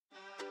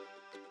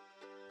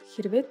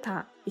Хэрвээ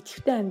та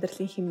идэвхтэй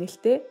амьдралын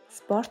хэмнэлтэд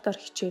спортоор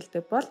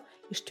хичээлдэг бол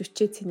эрч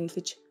хүчээ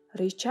цэнэглэж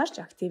Recharge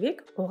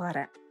Active-ийг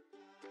уугаарай.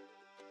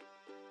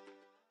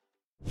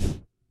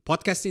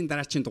 Подкастын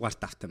дараагийн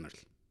дугаарт автоморл.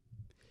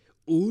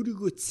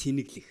 Өөрийгөө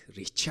цэнэглэх,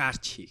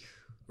 recharge хийх,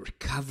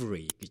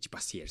 recovery гэж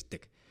бас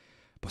ярьдаг.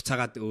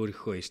 Буцаагаад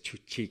өөрийнхөө эрч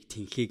хүчийг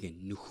тэнхийг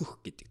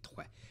нөхөх гэдэг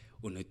тухай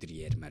өнөөдөр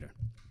ярмаар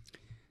байна.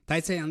 Та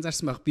сая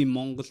анзаарсан байх би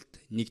Монголд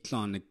 1-7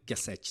 хоног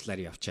гялс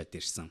ажиллаар явчаад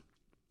ирсэн.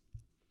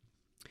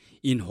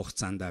 Энэ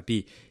хугацаанд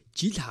би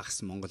жил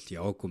хагас Монголд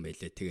яваагүй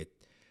мэлээ. Тэгээд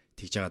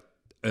тэгж жагаад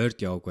ойрд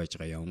яваагүй байж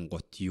байгаа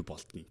явангууд юу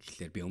болдгийг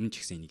гэхлээр би өмнө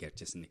ч гэсэн энийг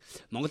ярьжсэн нэг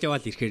Монгол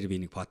яваад ирэхээр би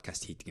нэг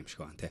подкаст хийдэг юм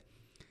шиг байна те.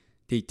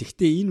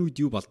 Тэгтээ энэ үед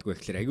юу болдгоо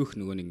гэхлээр айгүйх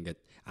нөгөө нэг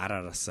ингээд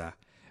араасаа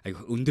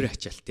айгүйх өндөр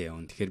ачаалттай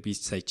явна. Тэгэхээр би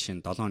сая жишээ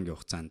нь 7 хоногийн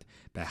хугацаанд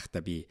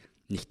байхдаа би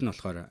нэгт нь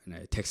болохоор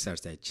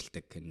Texas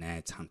ажилладаг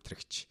найз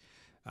хамтрагч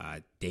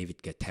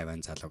Дэвид гэ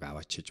 50 залууг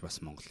аваачиж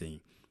бас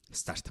Монголын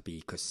стартап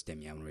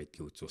экосистем ямар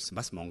байдгийг үзүүлсэн.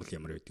 Бас Монгол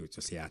ямар байдгийг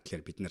үзүүлсэн. Яа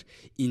тэгэхээр бид нар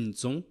энэ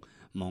 100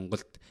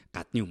 Монголд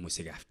гадны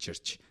хүмүүсийг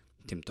авчирч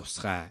тэм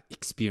тусгай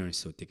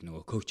experience-уудыг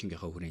нөгөө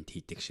коучингийнхаа хүрээнд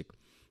хийдэг шиг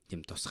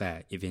тэм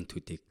тусгай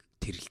ивентүүдийг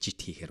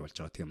тэрэлжит хийхээр болж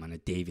байгаа. Тэгээ манай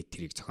Дэвид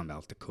тэрийг зохион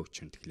байгуулдаг коуч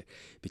юм. Тэгэхээр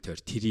бид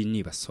хоёр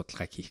тэрийний бас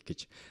судалгаа хийх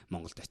гэж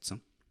Монголд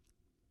очисон.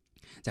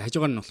 За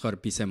хажуугаар нь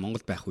болохоор би сая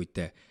Монголд байх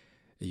үедээ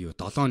 7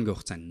 хоногийн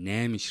хугацаанд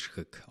 8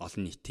 ширхэг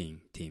олон нийтийн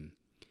тийм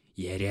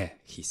яриа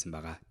хийсэн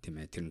байгаа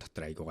тийм ээ. Тэрэн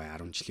дотор айгуугай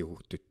 10 жилийн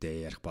хүүхдүүдтэй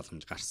ярих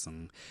боломж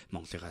гарсан.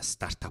 Монголынхаа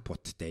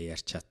стартапуудтай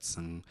ярьж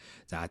чадсан.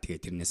 За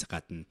тэгээ тэрнээс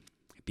гадна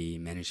би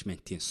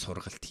менежментийн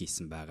сургалт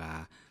хийсэн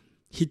байгаа.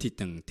 Хид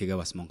хідэн тэгээ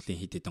бас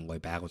Монголын хид хідэн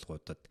гоё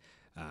байгууллагуудад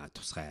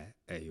тусгай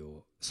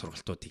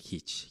сургалтуудыг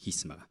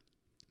хийсэн байгаа.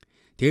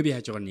 Тэгээ би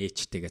хажуугаар нь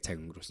ээжтэйгээ цаг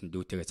өнгөрүүлсэн,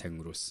 дүүтэйгээ цаг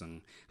өнгөрүүлсэн,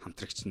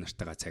 хамтрагч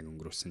нартайгаа цаг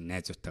өнгөрүүлсэн,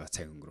 найзуудтайгаа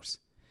цаг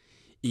өнгөрүүлсэн.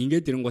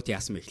 Ингээд эрэнгуут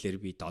яасан бэ гэхээр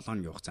би 7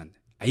 хоногийн хугацаанд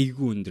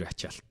айгүй өндөр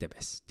ачаалттай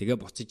байсан. Тэгээ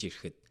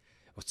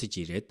буцаж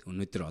ирээд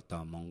өнөөдөр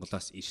одоо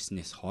Монголоос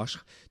ирснээс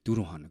хойш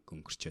 4 хоног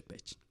өнгөрчөөд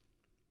байж байна.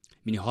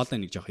 Миний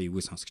хоолой нэг жоохон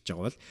эвгүй сонсгож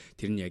байгаа бол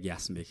тэр нь яг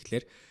яасан бэ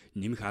гэхээр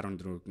нэмэх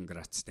 14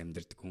 градусд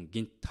амьдардаг хүн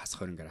гинт хас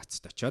 20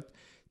 градусд очиод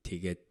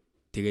тэгээд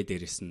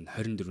дээрэс нь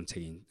 24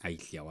 цагийн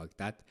аялал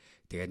явагдаад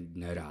тэгээд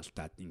нойроо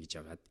алдаад ингэж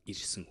яваад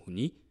ирсэн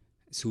хүний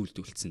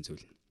сүүлд үлдсэн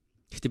зүйл.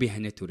 Гэхдээ би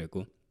ханаа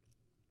түрээгүй.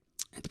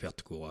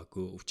 Антибиотик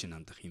уугаагүй, өвчин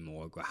амдах юм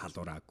уугаагүй,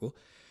 халуураагүй.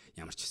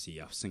 Ямар ч гэсэн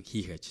явсан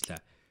хийх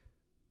ажлаа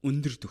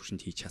өндөр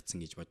түвшинд хийж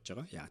чадсан гэж бодож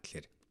байгаа. Яа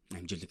тэгэхээр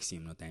амжилт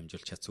гэсэн юмнууд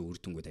амжилт чадсан үр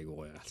дүнгууд айгүй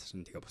гоё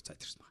галсан. Тэгээ буцаад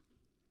ирсэн байна.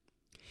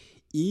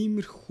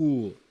 Иймэрхүү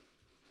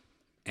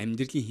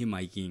амьдралын хэм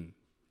маягийн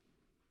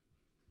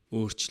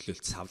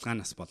өөрчлөлт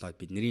савлгаанаас болоод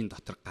бидний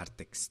дотор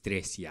гардаг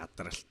стресс,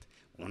 ядралт,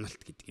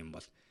 уналт гэдэг юм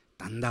бол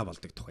дандаа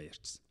болдог тухай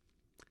ярьжсэн.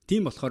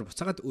 Тийм болохоор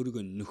буцаагаад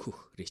өөрийгөө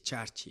нөхөх,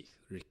 recharge хийх,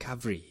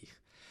 recovery хийх,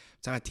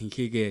 буцаагаад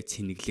тэнхээгээ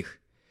цэнэглэх,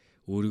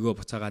 өөрийгөө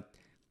буцаагаад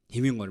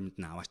хэвийн горимд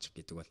нь аваачих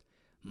гэдэг бол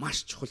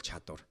маш чухал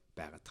чадвар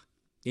байгаад байгаа.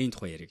 Энэ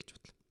тухай ярих гэж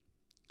бодлоо.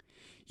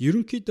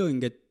 Ерөнхийдөө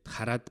ингээд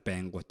хараад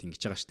байнгут ингэж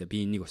байгаа штэ.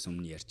 Би энийг бас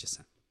өмнө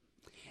ярьжсэн.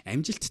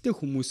 Амжилттай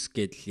хүмүүс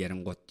гэдэл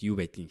ярангууд юу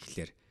байдгийг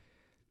гэхэлэр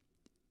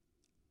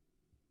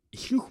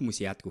ихэнх хүмүүс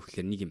яадгүй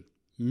гэхэлэр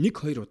нэг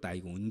хоёр удаа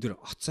айгүй өндөр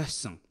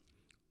оцойсон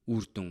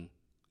үр дүн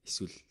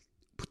эсвэл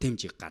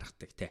бүтээмжийг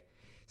гаргадаг те.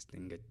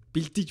 Ингээд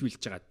бэлдэж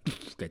байгаа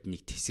гэд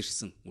нэг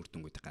тесэрсэн үр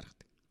дүнгуудыг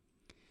гаргадаг.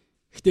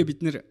 Гэхдээ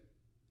бид нар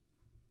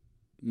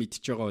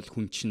мэдж байгаа бол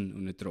хүн чинь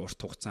өнөөдөр урт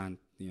хугацаанд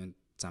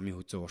замын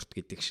хүзүү урт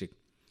гэдэг шиг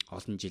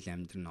олон жил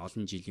амьдрна,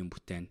 олон жилийн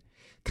бүтээн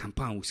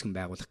компани үүсгэн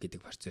байгуулах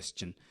гэдэг процесс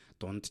чинь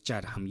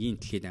дунджаар хамгийн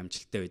дэлхийд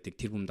амжилттай байдаг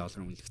тэрбум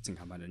доллар үнэлэгдсэн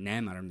компани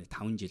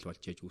 8.5 жил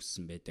болж яж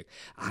үүссэн байдаг.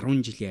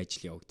 10 жилийн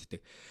ажил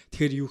явагддаг.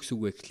 Тэгэхээр юу гэсэн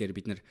үг вэ гэхээр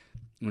бид нар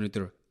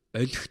өнөөдөр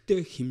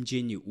олигтой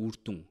хэмжээний үр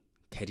дүн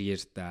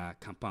карьерда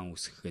компани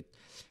үүсгэхэд,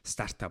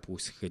 стартап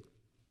үүсгэхэд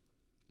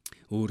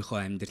өөрийнхөө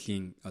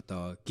амьдралын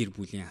одоо гэр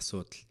бүлийн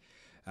асуудал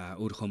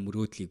өөрийнхөө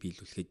мөрөөдлийг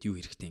биелүүлэхэд юу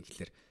хэрэгтэй юм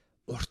гэхээр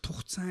урт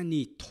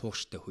хугацааны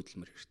тууштай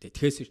хөдөлмөр хэрэгтэй.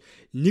 Тэгэхээр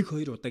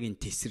 1-2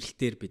 удаагийн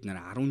тесрэлтээр бид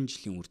нар 10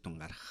 жилийн үр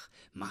дүн гаргах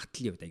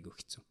магадлалын хувьд айгүй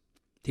хэцүү.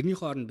 Тэрний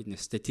хооронд бид нэ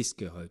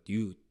статистикийн хувьд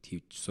юу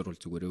хийж сурвал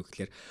зүгээр вэ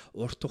гэхээр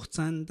урт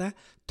хугацаанд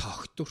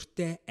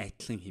тогтвортой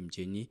адилхан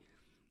хэмжээний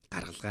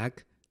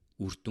гаргалгааг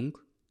үр дүнг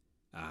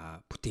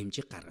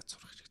бүтээмжийг гаргаж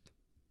сурах хэрэгтэй.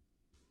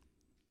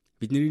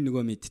 Бидний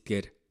нөгөө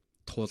мэддгээр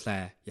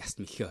туулай яс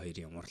мэлхий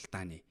хоёрын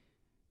уралдааны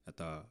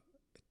одоо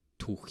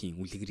түүхийн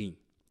үлгэрийн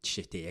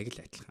жишээтэй яг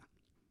л адилхан.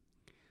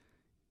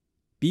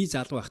 Би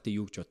залуу байхдаа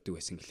юу гэж боддог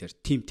байсан гэхээр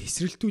тийм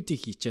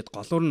тесрэлтүүдийг хийчихэд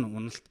голуур нь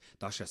уналт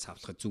доошоо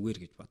савлахад зүгээр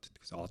гэж боддог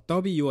гэсэн. Одоо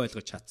би юу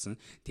ойлгож чадсан.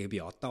 Тэгээ би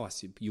одоо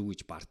бас юу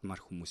гэж бардмаар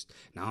хүмүүст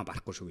намаа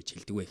барахгүй шүү гэж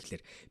хэлдэг вэ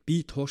гэхээр би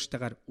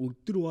тууштайгаар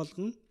өдөр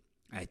болгон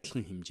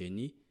адилхан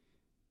хэмжээний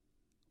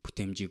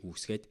бүтээмжийг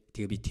үүсгээд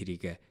тэгээ би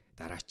тэрийг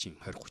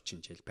дараачийн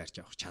 20-30 жил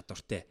барьж авах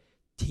чадвартай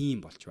тийм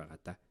болж байгаа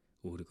да.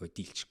 Өөрийгөө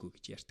дийлчихгүй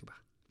гэж ярьдаг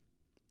баг.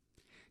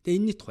 Тэгээ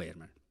энэний тухай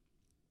ярмаар.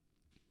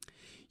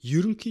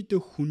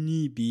 Ерөнхийдөө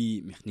хүний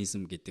бие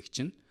механизм гэдэг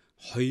чинь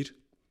хоёр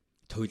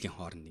туйлын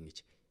хооронд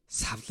ингэж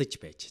савлаж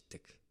байж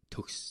байгаа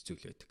төгс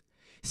зүйл байдаг.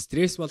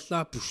 Стресс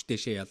боллоо, бүш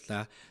дэшээ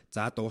яллаа.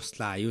 За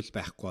дууслаа, аюул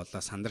байхгүй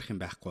боллоо, сандрах юм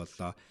байхгүй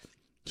боллоо.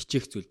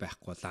 Хичээх зүйл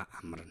байхгүй боллоо,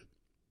 амарна.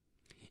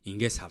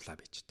 Ингээс савлаа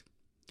бичдэг.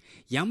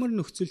 Ямар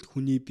нөхцөлд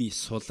хүний бие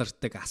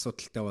сулардаг,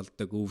 асуудалтай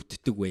болдог,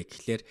 өвддөг вэ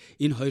гэхлээр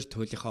энэ хоёр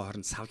туйлынхаа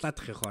хооронд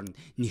савлаадахын хооронд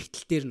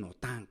нэгтэл дээр нь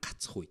удаан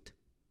гацх үед.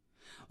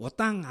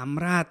 Удаан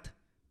амраад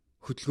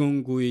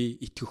хөдөлгөөнгүй,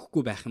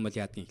 итгэхгүй байх юм бол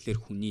яадаг гэхлээр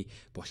хүний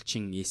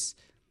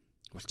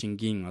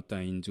булчингийн одоо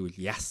энэ зүйл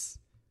яс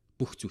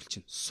бүх зүйл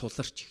чинь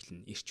суларч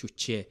эхэлнэ. Эрч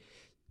хүчээ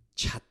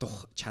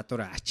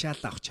чадвараа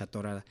ачаал авах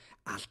чадвараа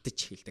алдаж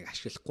эхэлдэг,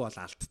 ашиглахгүй бол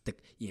алддаг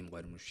ийм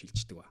горимор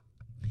шилждэг ба.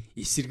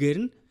 Эсэргээр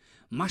нь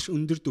маш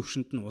өндөр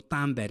түвшинд нь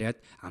удаан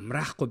бариад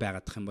амраахгүй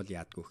байгаадах юм бол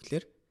яадгүй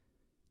гэхлээр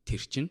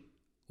тэр чинь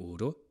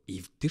өөрөө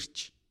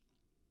эвдэрч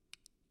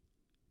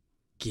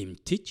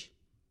гимтэж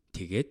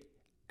тэгээд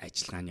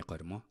ажиллагааны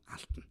горимоо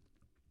алдна.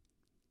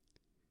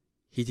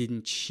 Хэд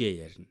хэдэн жишээ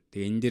ярина.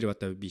 Тэгээ энэ дээр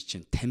одоо би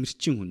чинь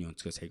тамирчин хүний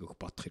өнцгөөс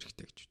айгүйх бодох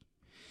хэрэгтэй гэж байна.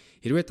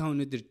 Хэрвээ та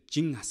өнөөдөр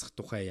жин хасах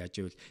тухай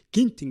яаж ивэл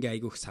гинт ингээ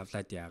айгүйх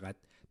савлаад яагаад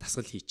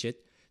дасгал хийчээд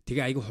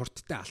тэгээ айгүй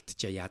хурдтай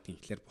алтчаа яадаг юм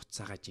гэхлээр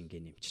буцаага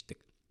жингээ нэмждэг.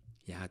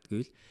 Яагаад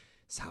гэвэл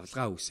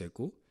савлгаа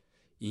үүсээгүй.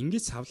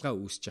 Ингээд савлгаа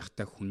үүсэж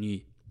явахдаа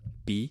хүний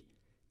бие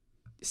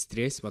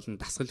стресс болон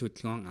дасгал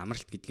хөдөлгөөн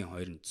амралт гэдгийн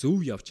хоёр нь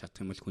зөв явж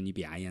чадах юм бол хүний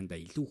бие аяанда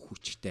илүү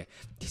хүчтэй,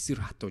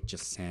 тэсвэр хатуужил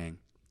сайн,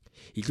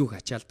 илүү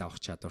ачаалт авах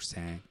чадвар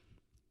сайн,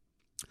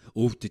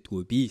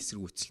 өвдөдгүй, бие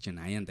эсэргүүцэл чинь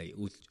аяанда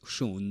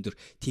өшөө өндөр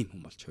тийм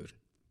хүн болж хуурна.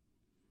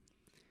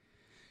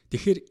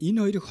 Тэгэхээр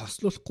энэ хоёрыг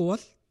хослуулахгүй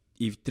бол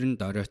эвдрэн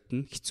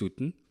доройтно,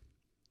 хэцүүднэ.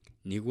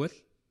 Нэг бол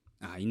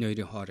энэ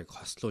хоёрын хоорыг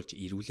хослуулж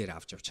эрүүлэр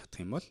авч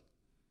чадах юм бол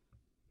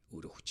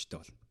өөрөө хүчтэй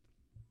болно.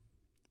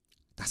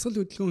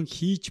 Дасгал хөдөлгөөн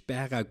хийж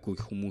байгаагүй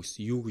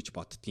хүмүүс юу гэж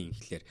боддгийг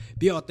гэхлээр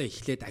би одоо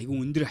эхлээд айгүй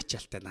өндөр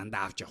ачаалтай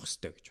дандаа авч явах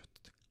хэрэгтэй гэж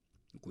боддог.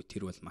 Үгүй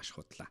тэр бол маш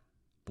худлаа.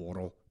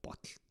 Буруу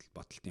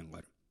бодолтын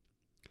горим.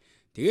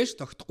 Тэгээс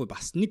тогтохгүй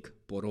бас нэг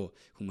буруу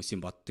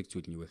хүмүүсийн боддог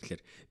зүйл нь юу вэ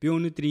гэхээр би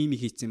өнөөдөр ийм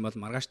хийцэн бол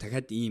маргааш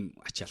дахиад ийм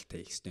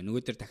ачаалтай хийх хэрэгтэй.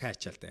 Нөгөөдөр дахиад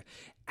ачаалтай.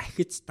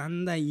 Ахиц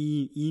дандаа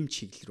ийм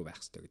чиглэл рүү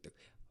байх хэрэгтэй гэдэг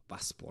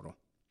бас буруу.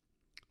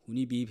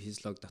 Хүний бие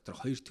физиологи дотор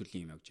хоёр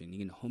төрлийн юм явж байгаа.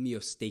 Нэг нь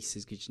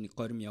homeostasis гэж нэг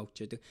горим явж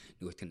байдаг,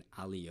 нөгөөх нь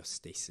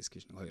allostasis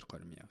гэж нэг хоёр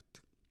горим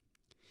явдаг.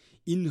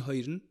 Энэ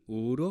хоёр нь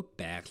өөрөө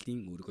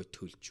байгалийн өргөө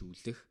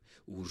төлжүүлэх,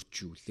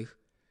 үржүүлэх,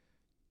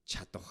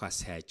 чадвараа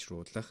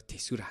сайжруулах,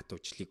 тэсвэр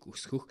хатуужлыг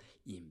өсгөх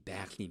ийм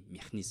байгалийн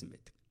механизм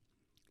байдаг.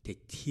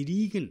 Тэгээ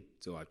трийг нь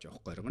зөв авч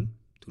явах горим нь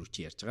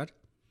түрүүч ярьж байгаа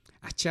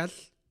ачаал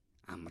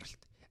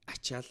амралт.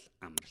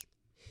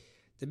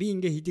 Би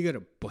ингээ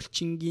хэдийгээр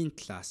булчингийн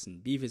талаас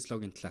нь, бие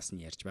физиологийн талаас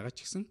нь ярьж байгаа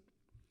ч гэсэн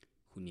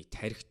хүний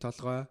тарих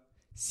толгой,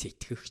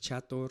 сэтгэх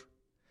чадвар,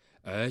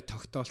 ой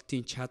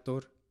тогтоолтын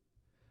чадвар,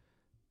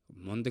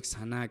 мундаг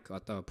санааг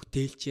одоо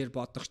бүтээлчээр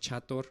бодох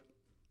чадвар,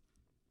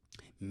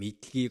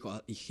 мэдлэгийг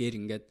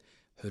ихээр ингээд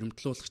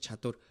хоримтлуулах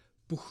чадвар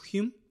бүх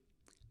юм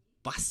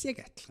бас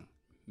яг адилхан.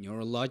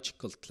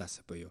 Neurological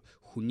талаас буюу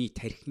хүний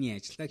тархины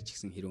ажиллагааг ч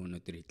гэсэн хэрэв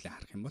өнөөдөр хэдлээ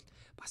харах юм бол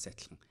бас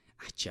адилхан.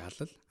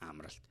 Ачаалал,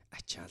 амралт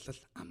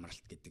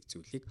гэдэг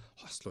зүйлийг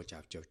хослуулж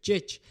авч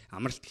явжээч.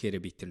 Амралт гэхээр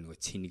би тэр нөгөө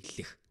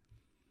цэнэглэх,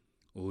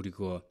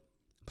 өөрийгөө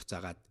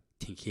буцаагаад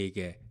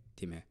тэнхээгээ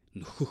тийм ээ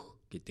нөхөх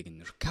гэдэг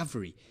энэ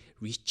recovery,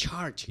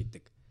 recharge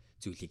гэдэг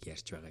зүйлийг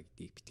ярьж байгаа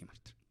гэдгийг бити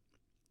мартар.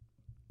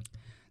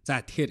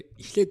 За тэгэхээр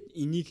эхлээд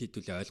энийг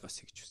хэдүүлээ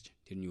ойлгосоо гэж үзэж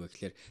байна. Тэр нь юу вэ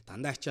гэхээр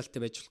дандаа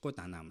ачаалтай байж болохгүй,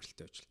 дандаа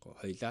амралттай байж болохгүй.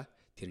 Хоёлаа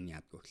тэрний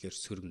яадгүй гэхээр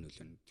сөрөг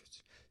нөлөөнд гэж.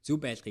 Зөв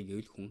байлгыг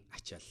гэвэл хүн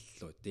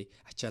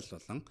ачаал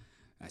болон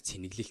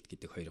цэнэглэлт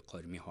гэдэг хоёр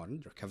гормын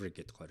хооронд, recovery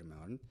гэдэг гормын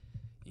хооронд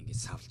ингээд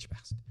савлж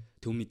байх хэрэгтэй.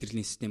 Төв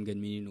мэдрэлийн систем гэдэг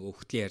миний нөгөө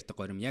хөвтлийн ярьдаг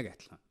горим яг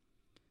адилхан.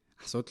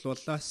 Асуудал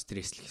боллоо,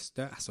 стресслэх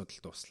ёстой, асуудал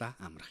дууслаа,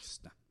 амрах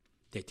ёстой.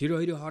 Тэгээ тэр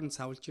хоёрын хооронд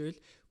савлж ивэл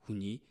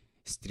хүний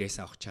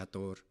стресс авах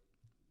чадвар,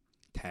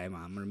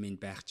 тайван амармын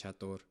байх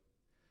чадвар,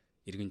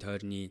 эргэн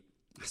тойрны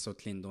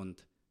асуудлын дунд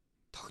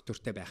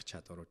тогтвортой байх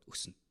чадварууд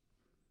өснө.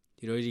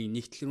 Тэр хоёрыг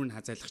нэгтлэр нь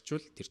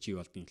хазайлахчвал тэр чи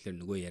юу болдгийг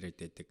гэхээр нөгөө яриад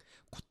байдаг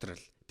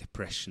гутрал,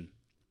 depression,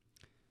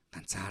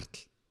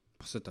 ганцаардал,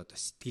 бусад одоо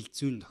сэтгэл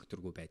зүйн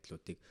докторгүй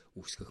байдлуудыг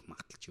үүсгэх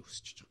магадлал чи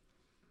өсөж байгаа.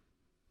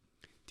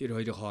 Тэр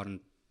хоёрын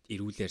хооронд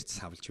эрүүлэр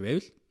савлж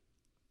байвал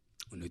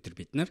өнөөдөр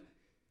бид нар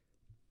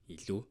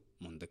илүү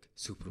мундаг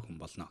супер хүн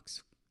болно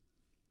гэсэн.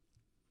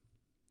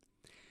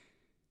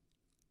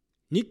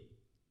 Нэг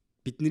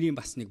бидний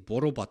бас нэг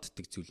буруу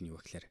боддог зүйл нь юу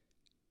вэ гэхээр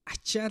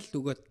ачаал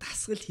өгөө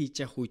дасгал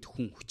хийж явах үед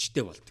хүн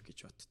хүчтэй болдог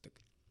гэж боддог.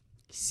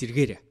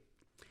 Эсэргээрээ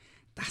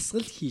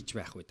дасгал хийж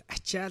байх үед,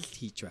 ачаал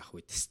хийж байх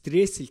үед,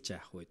 стресслж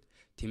байх үед,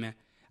 тийм ээ,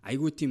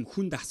 айгүй тийм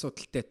хүнд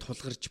асуудалтай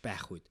тулгарч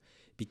байх үед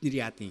бид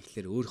нар яадаг юм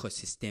гэхээр өөрийнхөө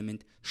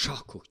системэнд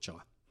шок өгч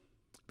байгаа.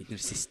 Бид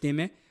нар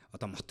системээ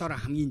одоо мотороо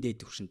хамгийн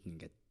дээд түвшинд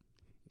нь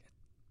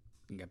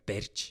ингээд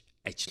барьж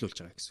ажилуулж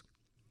байгаа гэсэн.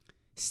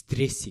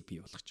 Стрессийг бий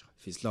болгож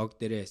байгаа. Физиологи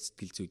дээрээ,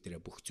 сэтгэл зүй дээрээ,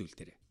 бүх зүйл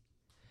дээрээ.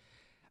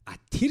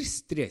 Тэр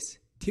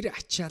стресс, тэр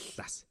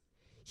ачааллаас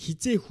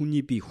хизээ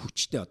хүний бие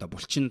хүчтэй одоо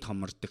булчин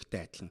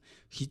томордогтой адилхан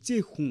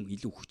хизээ хүн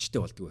илүү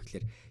хүчтэй болдог вэ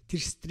гэхээр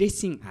тэр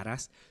стрессийн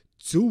араас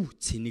зөв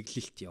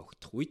цэнэглэлт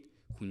явагдах үед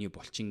хүний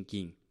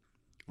булчингийн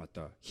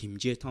одоо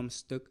хэмжээ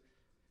томсдог,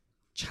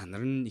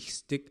 чанар нь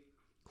ихсдэг,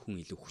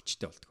 хүн илүү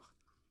хүчтэй болдог.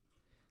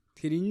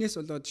 Тэгэхээр энээс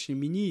болоод жишээ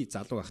миний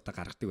залуу байхдаа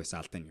гаргадаг байсан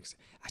алдаа нь гэсэн.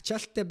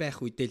 Ачаалттай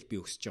байх үедээ л би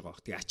өсөж байгаа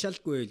баг. Тэгээ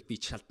ачаалгүй байл би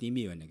шал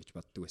дими байна гэж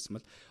боддог байсан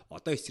бол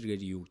одоо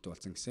эсрэгээр юу гэдэг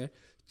болсон гэсээр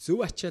зөв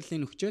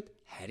ачааллыг өгчөөд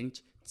харин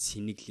ч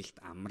цэнэглэлт,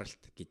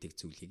 амралт гэдэг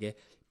зүйлийгээ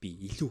би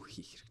илүү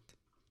хийх хэрэгтэй.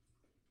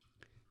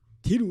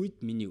 Тэр үед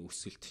миний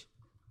өсөлт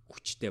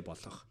хүчтэй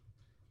болох,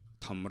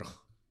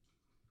 томрох,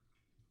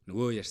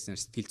 нөгөө ярьсан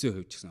сэтгэл зүйн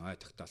хувьд гэсэн ой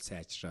тогтоол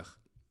сайжрах,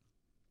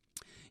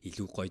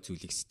 илүү гой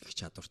зүйлийг сэтгэх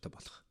чадвартай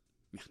болох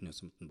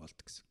механизмд нь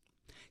болдог гэсэн.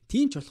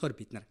 Тийм ч болохоор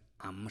бид нар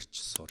амарч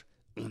сур,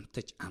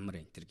 унтаж амар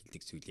энтер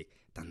гэдэг зүйлийг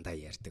дандаа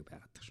ярьдаг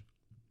байгаад байна.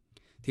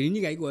 Тэр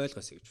энийг айгүй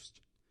ойлгоосэй гэж хүсэж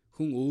байна.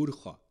 Хүн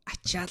өөрийнхөө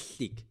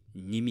ачааллыг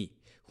нэмий,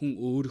 хүн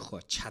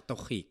өөрийнхөө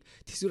чадварыг,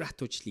 төсвөр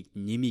хатуучлыг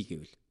нэмий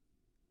гэвэл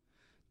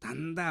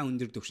дандаа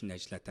өндөр түвшинд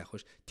ажиллаа таах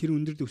биш. Тэр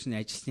өндөр түвшинд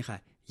ажилласныхаа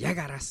яг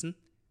араас нь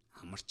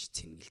амарч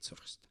цэнгэлж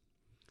сурах хэрэгтэй.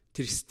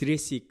 Тэр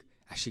стрессийг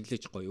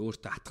ашиглаж гоё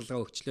өөртөө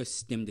хатгалгаа өгчлөө,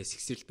 системдээ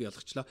сэгсрэл бий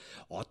болгочлоо.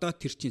 Одоо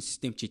тэр чин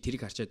систем чи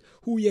тэрийг харчаад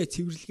хүүе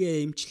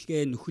цэвэрлэгээ,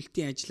 эмчилгээ,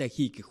 нөхөлтийн ажиллаа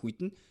хий гэх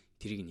үед нь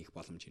тэрийг нэх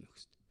боломж өгөх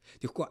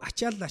хэрэгтэй. Тэгэхгүй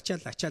ачаал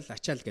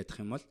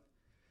гэдэг юм бол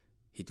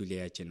хэдүүлээ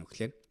яаж яах вэ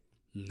гэхээр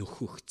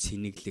нөхөх,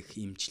 цэнэглэх,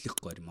 эмчлэх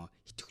гормоо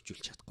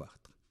идэвхжүүлж чадахгүй байх.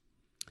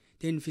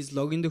 Тэгээ энэ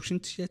физиологийн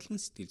төвшөнд адилхан,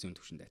 сэтгэл зүйн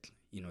төвшөнд адилхан.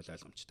 Энэ бол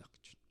ойлгомжтой байх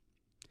гэж байна.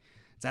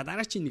 За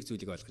дараагийн нэг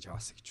зүйлийг ойлгож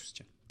аваасаа гэж хүсэж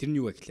байна. Тэр нь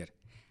юу вэ гэхээр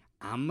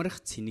амрах,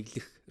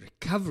 цэнэглэх,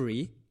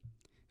 recovery,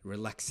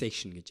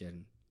 relaxation гэж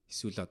ярина.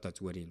 Эсвэл одоо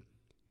зүгээр юм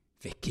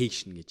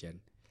vacation гэж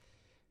ярина.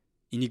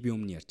 Энийг би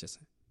өмнө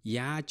ярьжсэн.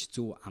 Яаж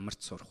зөв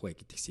амарч сурах вэ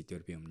гэдэг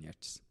сэдвээр би өмнө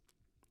ярьжсэн.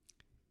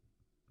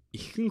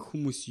 Ихэнх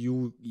хүмүүс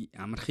юу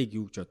амархыг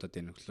юу гэж бодоод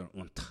байна гэхээр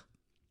унтах.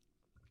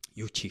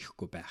 Юу ч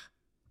хийхгүй байх.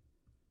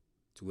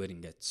 Зүгээр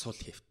ингээд сул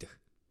хэвтэх.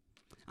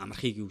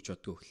 Амархыг юу гэж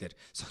боддог вэ гэхээр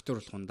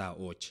согтууруулах хундаа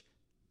ууж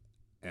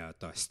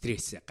одоо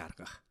стресс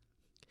гаргах.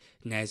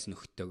 Найз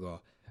нөхдөөгөө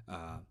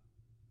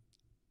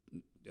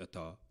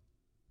одоо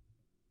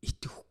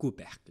итгэхгүй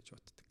байх гэж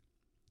боддог.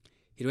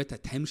 Хэрвээ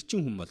та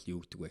тамирчин хүн бол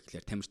юу гэдэг вэ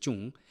гэхээр тамирчин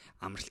хүн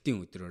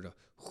амралтын өдрөөр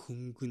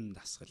хөнгөн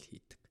дасгал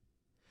хийдэг.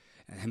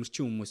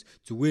 Тамирчин хүмүүс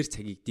зүгээр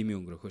цагийг дэмий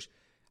өнгөрөхөш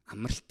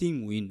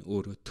амралтын үеийн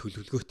өөрөө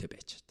төлөвлөгөөтэй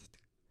байж чаддаг.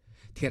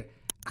 Тэгэхээр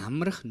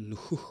амрах,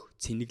 нөхөх,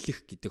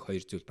 цэнэглэх гэдэг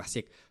хоёр зүйл бас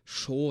яг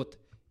шууд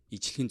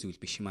ижлэхэн зүйл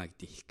биш юмаа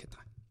гэдгийг хэлэх гээд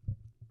байгаа.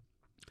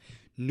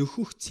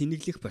 Нөхөх,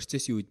 цэнэглэх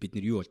процессын үед бид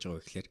нар юу болж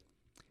байгаа вэ гэхээр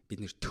бид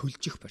нэр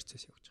төлжих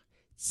процесс явуулж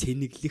байгаа.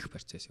 Цэнэглэх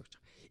процесс явуулж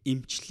байгаа.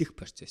 Эмчлэх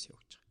процесс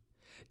явуулж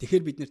байгаа.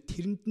 Тэгэхээр бид нэр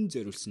тэрэнд нь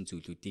зориулсан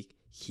зүйлүүдийг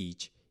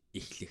хийж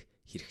эхлэх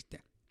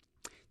хэрэгтэй.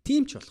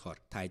 Тийм ч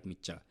болохоор та хэд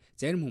мэдж байгаа.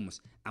 Зарим хүмүүс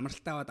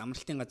амралтаа аваад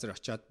амралтын газар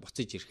очиод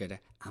буцаж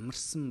ирэхээр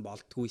амарсан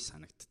болдгүй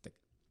санагддаг.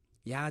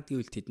 Яагаад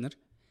гэвэл тэд нар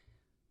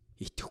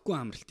итгэхгүй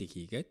амралтыг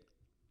хийгээд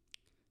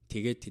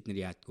тэгээд тэд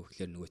нар яадгүй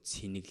гэхээр нөгөө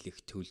цэнэглэх,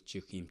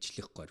 төлжих,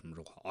 эмчлэх горим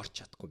руу орч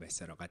чадахгүй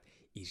байсаар байгаад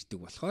ирдэг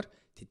болохоор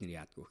тэд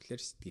нар яадгүй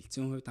гэхээр сэтгэл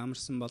зүйн хувьд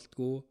амарсан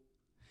болдгүй,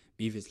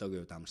 бие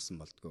физиологийн хувьд амарсан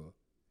болдгүй.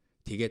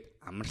 Тэгээд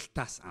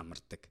амралтаас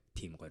амардаг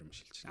тийм горим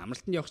шилж байна.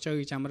 Амралтанд явах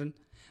чагаа гэж амарна,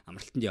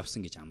 амралтанд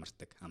явсан гэж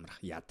амардаг,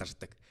 амрах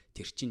ядардаг.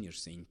 Тэр чинь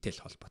ерөөсөн энэтэй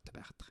л холбоотой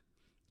байгаад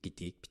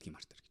гэдгийг битгий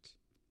мартар гэж.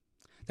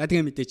 За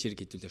тэгээ мэдээч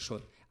хэрэг хэдүүлээ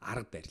шууд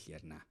арга барил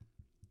ярина.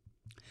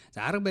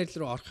 За арга барил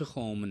руу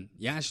орохынхоо өмнө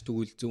яаж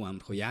тэгвэл зөв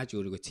амрах вэ? Яаж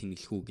өөрийгөө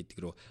цэнэглэх үү гэдэг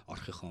рүү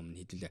орохынхоо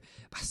өмнө хэдүүлээ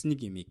бас нэг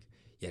юмыг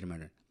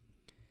ярмаар байна.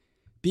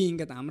 Би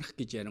ингээд амрах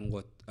гэж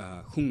ярингууд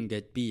хүн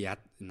ингээд би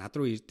над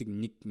руу ирдэг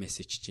нэг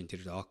мессеж чинь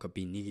тэр око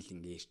би нэг л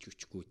ингээд ирч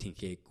үчгүй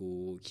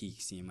тэнхээгүй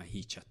хийгсэн юм а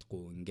хийж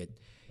чадахгүй ингээд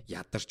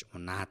ядарч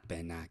унаад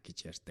байна гэж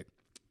ярьдаг.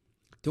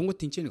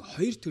 Тэнгууд тэнцээ нэг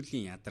хоёр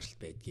төрлийн ядаралт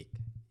байдгийг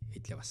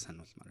хэдлээ бас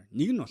сануулмаар.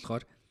 Нэг нь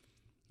болохоор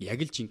яг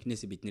л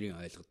жинкнээс бидний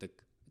ойлгодог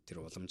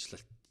тэр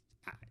уламжлалт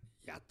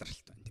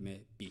ядаралт байна тийм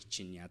ээ. Би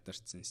чинь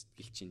ядарсан,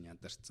 сэтгэл чинь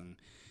ядарсан,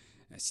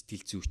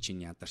 сэтгэл зүй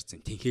чинь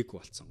ядарсан, тэнхээгүй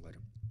болсон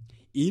горим.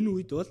 Энэ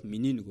үед бол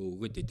миний нөгөө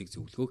өгөөд идэг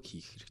зөвлөгөөг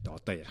хийх хэрэгтэй.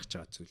 Одоо ярих гэж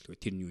байгаа зөвлөгөө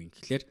тэр нь юу юм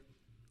гэхээр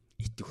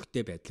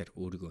идэвхтэй байдлаар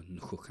өөрийгөө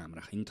нөхөх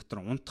амрах. Энэ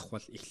дотор унтах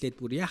бол эхлээд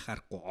бүр яах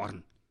аргагүй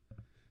орно.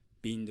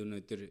 Би энэ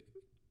өнөөдөр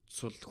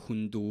цул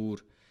хүндүүр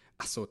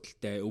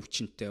асуудалтай,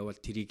 өвчнөтэй бол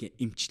тэрийг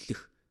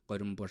эмчлэх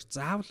горим бүр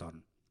заавал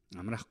орно.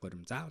 Амрах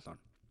горим заавал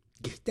орно.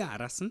 Гэхдээ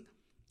араас нь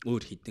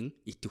өөр хідэн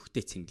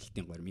идэвхтэй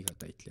цэнгэлтийн горимыг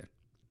одоо идлээ.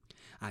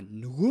 А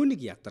нөгөө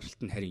нэг ядаралт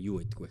нь харин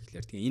юу байдаг вэ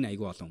гэхээр тэгээ энэ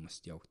айгүй олон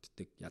хүмүүст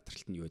явагддаг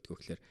ядаралт нь юу байдаг вэ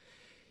гэхээр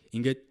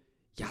ингээд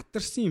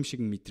ядарсан юм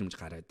шиг мэдрэмж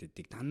гараад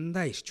байдаг.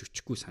 Дандаа ирч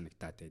хүчгүй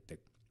санагдаад байдаг.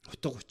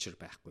 Утга учир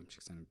байхгүй юм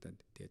шиг санагдаад.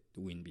 Тэгээд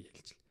үгүй нь би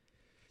хэлж л.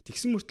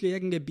 Тэгсэн мөртлөө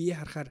яг ингээд бие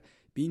харахаар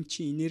би эн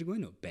чи энерги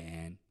байна уу?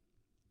 Байна.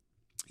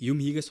 Юм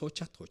хийгээ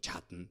сууч чадахгүй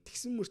чадна.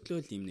 Тэгсэн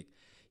мөртлөө л юм нэг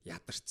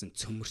ядарсан,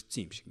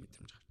 цөмөрцөн юм шиг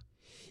мэдрэмж гардаг.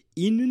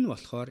 Энэ нь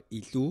болохоор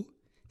илүү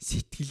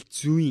сэтгэл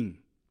зүйн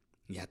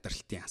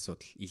ядаралтын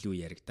асуудал илүү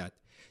яригадаад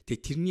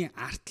тэгээ тэрний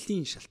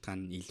артлын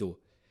шалтгаан нь илүү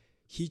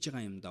хийж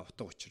байгаа юмдаа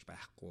утга учир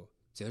байхгүй,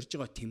 зорж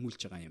байгаа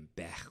тэмүүлж байгаа юм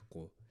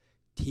байхгүй,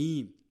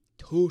 тийм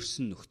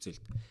төөрсөн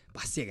нөхцөлд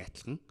бас яг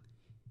адилхан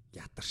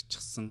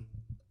ядарчихсан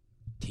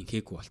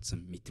тэнхээгүй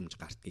болцсон мэдрэмж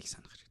гардгийг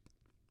санах хэрэгтэй.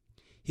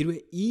 Хэрвээ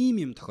ийм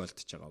юм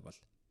тохиолдож байгаа бол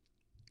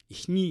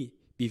эхний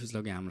бие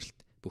физиологийн амралт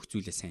бүх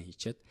зүйлээ сайн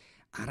хийчихэд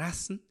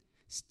араас нь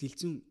сэтгэл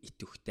зүйн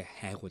итвэхтэй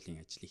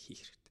хайгуулын ажлыг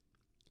хийх хэрэгтэй.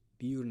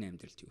 Би юу нэ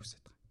амьдралд юу хүсэж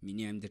байгаа?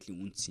 Миний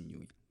амьдралын үнц нь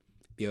юу юм?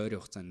 Би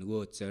ойрын хугацаанд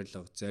нөгөө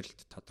зорилт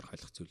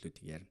тодорхойлох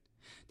зүйлүүдийг ярина.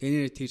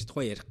 Тэгэхээр тэр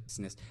тухай ярих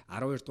гэснээс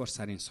 12 дугаар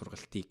сарын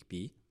сургалтыг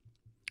би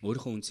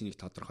өөрийнхөө үнцнийг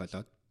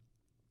тодорхойлоод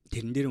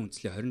тэрэн дээр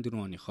үнслээ 24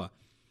 оныхоо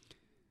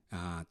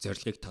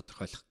зорилгыг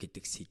тодорхойлох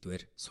гэдэг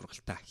сэдвээр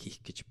сургалтаа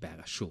хийх гэж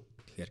байгаа шүү.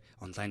 Тэгэхээр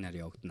онлайнаар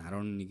явагдана.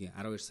 12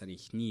 сарын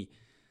эхний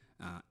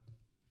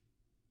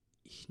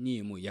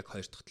юм уу яг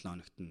 2 дахь 7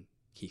 хоногт нь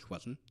хийх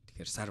болно.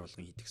 Тэгэхээр сар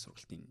болгон хийдэг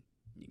сургалтын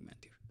нэг маань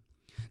тэр.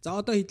 За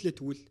одоо хийдлээ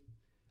тэгвэл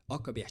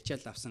окей би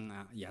ачаал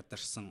авсан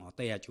ядарсан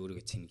одоо яаж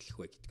өөрийгөө цэнгэлэх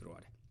вэ гэдэг рүү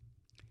орё.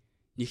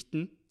 Нэгт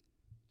нь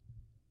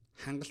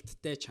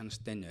хангалттай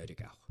чанартай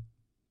нойрыг авах.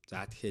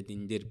 За тэгэхээр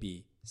энэ дээр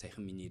би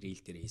саяхан миний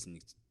рил дээр хийсэн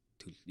нэг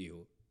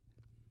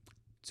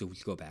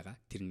зөвлөгөө байгаа.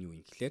 Тэр нь юу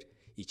юм гэхээр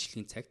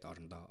ижлэгийн цагт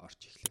орондоо орж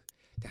эхлэх.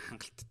 Тэгээ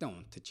хангалттай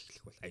унтаж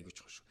эхлэх бол айгүй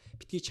чухал шүү.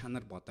 Битгий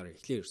чанар бодоор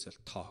эхлээ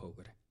ерөөсөө тоо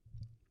хөөгөр.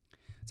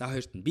 За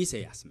хоёрт нь би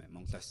сая яасан бэ?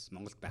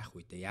 Монголд байх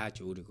үедээ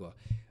яаж өөрийгөө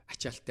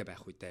ачаалттай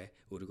байх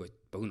үедээ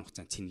өөрийгөө богино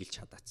хугацаанд цэнгэлж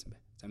чадаацсан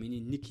бэ? За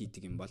миний нэг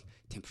хийдэг юм бол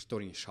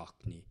температурын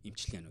шокны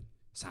эмчилгээнүүд.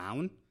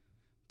 Саун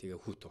тэгээ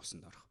хүүт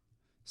уусанд орох.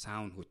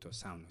 Саун хүүт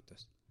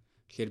уус.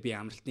 Тэгэхээр би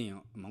амралтын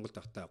Монголд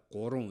байхдаа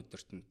 3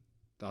 өдөрт нь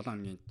 7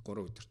 хоногийн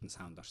 3 өдөрт нь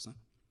саунд орсон.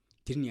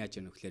 Тэр нь яаж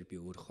яах вэ гэхээр би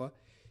өөрийнхөө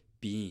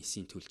биеийн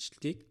эсийн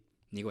төлөвчлөлтийг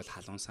нэг бол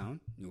халуун саун,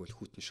 нэг бол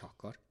хүүтэн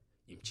шокоор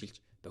эмчилж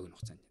богино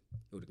хугацаанд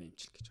өөрийгөө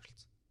эмчилэх гэж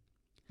оролцсон.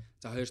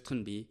 За хоёр дахь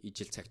нь би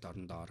ижил цагт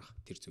орондоо орох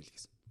тэр зүйл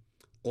гэсэн.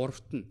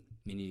 Гуравт нь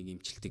миний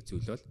нэг эмчилдэг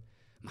зүйл бол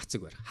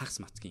мацаг барих.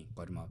 Хагас мацгийн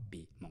гормоо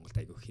би Монголд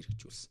айгүй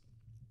хэрэгжүүлсэн.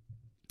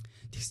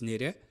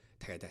 Тэгснээрээ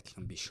дахиад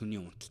адилхан би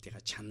шөнийн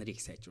унталтынхаа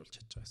чанарыг сайжруулж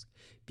чадж байгаа гэсэн.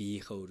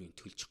 Биеийнхээ өөрийн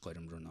төлчих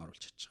горим руу н оруулж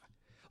чадж байгаа.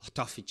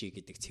 Отофижи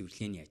гэдэг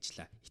цэвэрлэгээний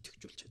ажлаа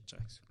идэвхжүүлж чадж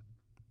байгаа гэсэн.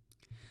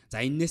 За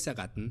энээсээ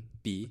гадна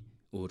би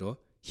өөрөө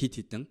хит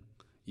хитэн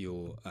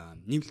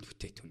нэмэлт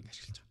бүтээгдэхүүнийг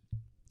ашиглаж байгаа.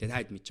 Тэгээд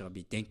хаад мэдж байгаа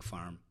би Denk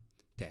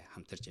Farm-тэй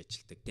хамтарч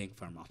ажилладаг. Denk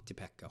Farm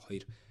Optipack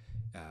хоёр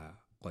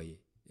гоё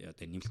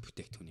одоо нэмэлт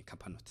бүтээгдэхүүний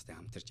компаниудтай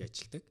хамтарч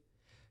ажилладаг.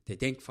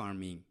 Тэгээд Denk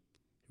Farm-ийн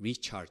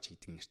Recharge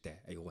гэдэг нэртэй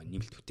аюугаа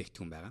нэмэлт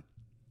бүтээгдэхүүн байгаа.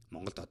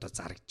 Монголд одоо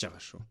зарагдж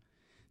байгаа шүү.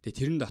 Тэгээд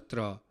тэрэн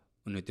дотроо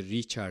өнөөдөр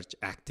Recharge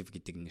Active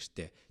гэдэг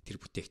нэртэй тэр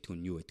бүтээгдэхүүн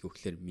юу гэдэг вэ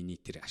гэхээр миний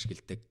тэр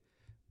ашигладаг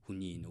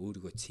хүний энэ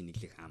өөрийгөө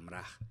цэнэглэх,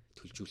 амраах,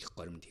 төлжүүлэх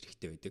горимд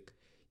хэрэгтэй байдаг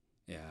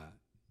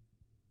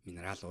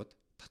минералууд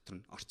дотор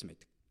нь орцсон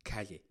байдаг.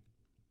 Кали,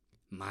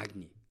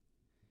 магний,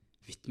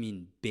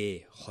 витамин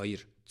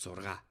B2,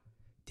 6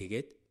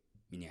 тэгээд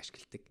миний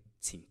ашигладаг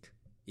цинк.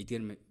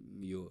 Эдгээр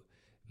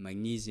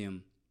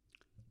магнезиум,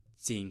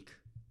 цинк,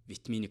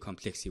 витамины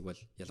комплексыг бол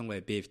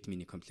ялангуяа B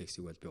витамины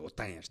комплексыг бол би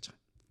удаан ярьж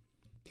байгаа.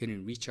 Тэгэхээр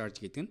энэ recharge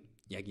гэдэг нь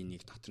яг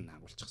энийг дотор нь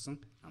агуулчихсан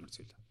амар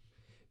зүйл.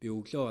 Би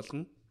өглөө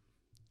болгон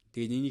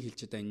тэгээд энийг хэлж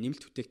байгаа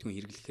нэмэлт бүтээгдэхүүн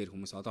хэрэглэхээр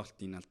хүмүүс одоолт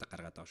энэ алдаг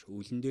гаргаад байгаа шүү.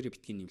 Өвлөн дээрээ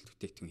битгий нэмэлт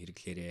бүтээгдэхүүн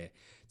хэрэглээрээ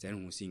зарим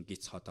хүмүүсийн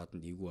гиз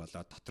ходоодонд эвгүй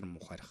болоод дотор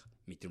мухарах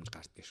мэдрэмж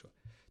гардаг шүү.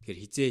 Тэгэхээр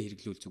хизээ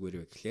хэрэглүүл зүгээр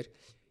вэ гэхээр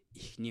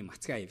эхний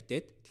мацгаа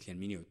ивдээд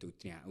тэгэхээр миний хувьд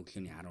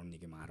өглөөний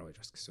 11 юм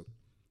 12 бас гэсэн.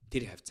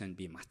 Тэр хавцаанд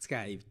би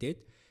мацгаа ивдээд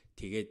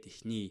тэгээд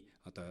эхний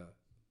одоо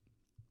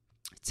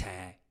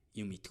цай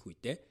юм идэх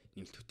үедээ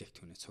нэмэлт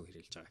бүтээгдэхүүнээ цуг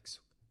хэрэглэж байгаа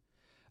гэсэн.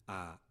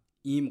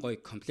 Ийм гоё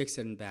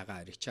комплексээр нь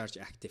байгаа Recharge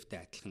Active-тэй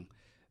адилхан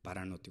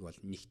бараануудыг бол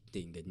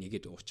нэгтдээ ингээд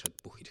нэгэд уучхад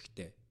бүх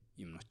хэрэгтэй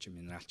юмнууд чи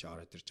минерал чи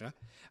ороод ирж байгаа.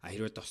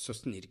 Хэрвээ тус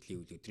цус нь хэрэглэе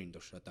үл өдрийн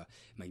турш одоо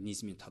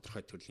магнезиумын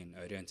тодорхой төрлийн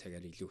оройн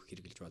цагаар илүү их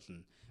хэрэглэж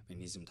болно.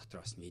 Магнезиум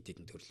дотор бас нэг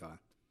хэдэн төрөл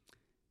байгаа.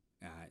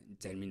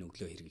 Зарим нь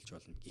өглөө хэрэглэж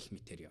болно. Гих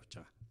мэтээр явж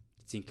байгаа.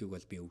 Зинкийг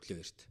бол би өглөө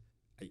эрт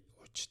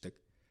уучдаг.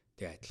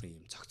 Тэгээ адилхан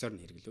юм цогцоор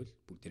нь хэрэглэвэл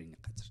бүгдээр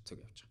нэг газар цуг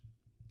явж байгаа.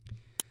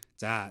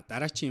 За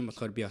дараачийн юм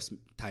болохоор би бас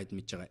таад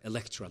мэдж байгаа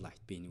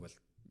electrolyte би нэг бол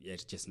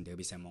ярьжсэн. Тэгээ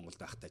би сайн Монголд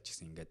байхдаа ч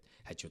гэсэн ингээд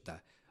хажуудаа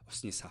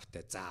усны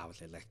савтай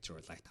заавал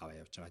electrolyte аваа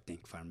явж байгаа.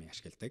 Denk Farm-ыг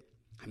ашигладаг.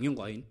 Хамгийн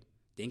гоё нь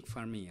Denk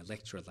Farm-ийн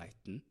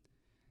electrolyte нь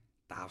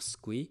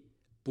давсгүй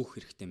бүх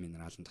хэрэгтэй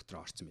минерал нь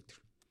дотор орсон байдаг.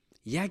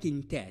 Яг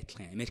энэтэй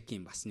адилхан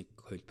Америкийн бас нэг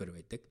хөлбөр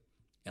байдаг.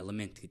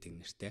 Element гэдэг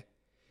нэртэй.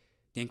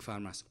 Denk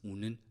Farm-аас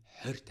үнэ нь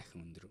 20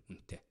 дахин өндөр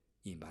үнэтэй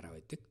ийм бараа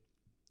байдаг.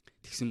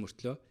 Тэгсэн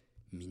мөртлөө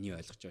миний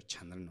ойлгож байгаа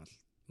чанар нь бол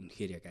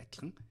үнэхээр яг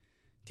адилхан.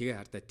 Тэгээ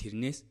хардаа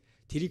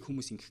тэрийг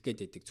хүмүүс ингэх гээд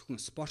байдаг. Зөвхөн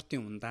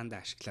спортын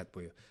ундаандаа ашиглаад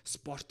буюу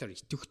спортоор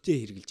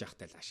идэвхтэй хэрэгжилж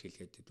байхдаа л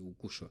ашиглаад байдаг.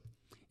 Үгүй шүү.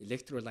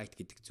 Electrolyte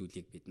гэдэг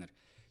зүйлийг бид нар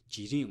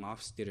жирийн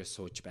офс дээрээ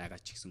сууж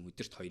байгаа ч гэсэн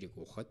өдөрт 2-ыг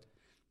уухад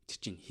тэр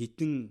чинь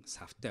хідэн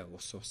савтай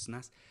ус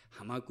уснаас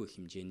хамаагүй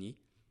хэмжээний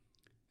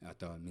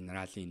одоо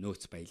минералын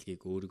нөөц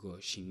баялагийг өөрийгөө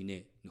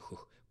шингэнэ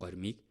нөхөх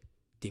гормыг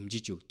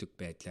дэмжиж өгдөг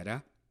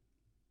байдлаараа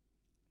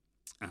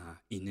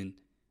энэ нь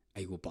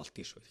айгүй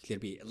болдгоо шүү.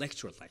 Тэгэхээр би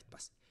electrolyte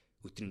бас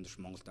өдрийн турш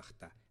Монголд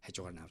байхдаа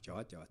хажуугаар нь авч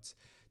яваад.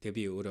 Тэгээ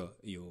би өөрөө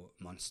юу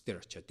Monster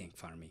очоод Ink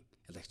Farming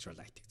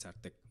electrolyte-ыг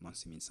зардаг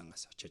Monsimин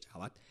сангаас очиж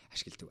аваад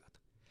ашигладаг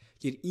байдаг.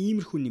 Тэгэхээр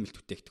иймэрхүү нэмэлт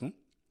бүтээгдэхүүн.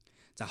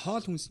 За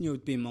хоол хүнсний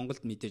хувьд би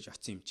Монголд мэдээж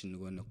очсон юм чинь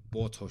нөгөө нэг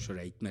бууз хуушуур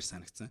эдмээр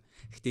санагдсан.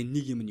 Гэхдээ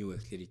нэг юм нь юу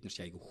вэ гэхээр эднэр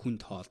чи айгу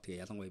хүнд хоол.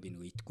 Тэгээ ялангуяа би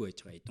нөгөө идэхгүй байж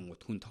байгаа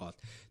эдэнгууд хүнд хоол.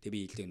 Тэгээ би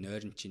илүү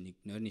нойрон чинь нэг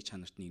нойрны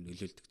чанарт нэг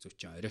нөлөөлдөг зүйл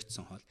чинь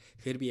оройтсон хоол.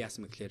 Тэгэхээр би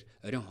яасан бэ гэхээр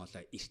оройн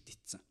хоолоо эрт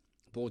ицсэн.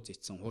 Бууз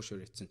ицсэн,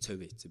 хуушуур ицсэн,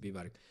 цовь ицсэн. Би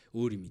баг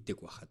өөр юм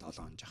идэг байхад 7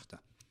 он жахта.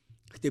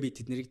 Гэхдээ би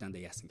тэднийг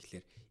дандаа яасан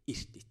гэхээр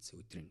эрт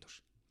ицсэн өдрийн турш.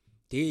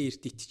 Тэгээ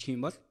эрт иччих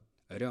юм бол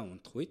оройн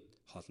унтах үед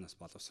хоолноос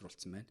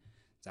боловсруулсан байна.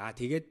 За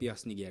тэгээд би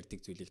бас нэг ярьдаг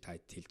зүйлийг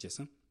таад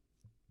хэлжсэн.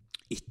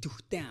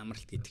 Итвэхтэй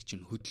амралт гэдэг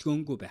чинь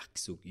хөдөлгөөнгүй байх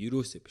гэсэн үг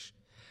юусоо биш.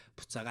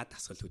 Буцаагаа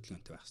дасгал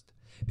хөдөлгөөнтэй байх хэрэгтэй.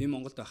 Би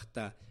Монголд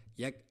байхдаа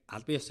яг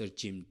албан ёсоор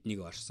жимд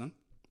нэг орсон.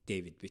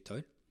 Дэвид бит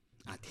хоёр.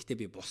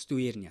 Тэгтээ би бусд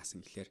үеэр нь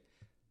яасан гэхээр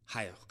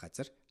хаа явах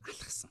газар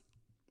алхсан.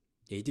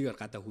 Эдгээр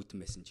гадаа хүүтэн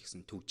байсан ч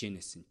гэсэн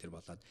төгжэнээс энэ төр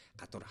болоод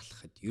гадуур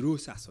алхахад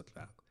юусоо асуудал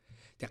байгаагүй.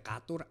 Тэгээ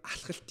гадуур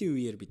алхалтын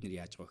үеэр бид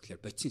нар яаж байгаа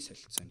гэхээр бодисын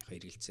солилцооныхоо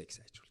эргэлзээ гэж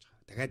сайжруулж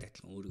байгаа. Дахиад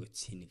адилхан өөрийгөө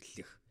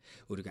сэнэглэх,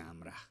 өөрийгөө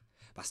амраах,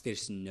 бас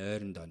дээрс нь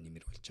нойрон доо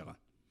нэмэр болж байгаа.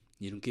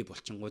 Ерөнхий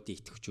булчингуудын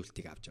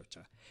идэвхжүүлэлтийг авч явж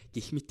байгаа.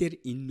 Гэх мэтэр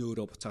энэ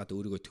нөөрөө буцаагаад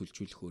өөрийгөө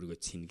төлжүүлэх, өөрийгөө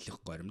сэнэглэх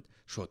горимд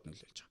шууд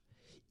нөлөөлж байгаа.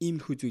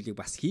 Иймэрхүү зүйлийг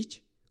бас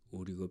хийж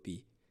өөрийгөө би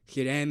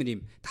тэгэхээр амар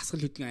юм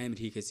дасгал хөдөлгөөн амар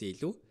хийхээсээ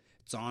илүү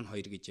зон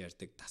 2 гэж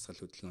ярьдаг дасгал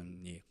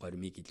хөдөлгөөний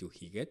горимыг илүү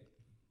хийгээд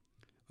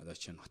одоо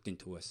чинь хотын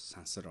төвөөс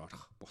сансар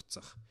орох,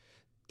 буцах,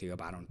 тэгээ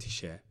баруун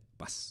тишээ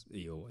бас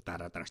юу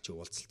дараа чи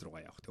уулзалт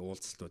руугаа явах. Тэгээ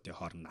уулзалтуудын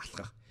хооронд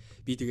алхах.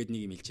 Би тэгээд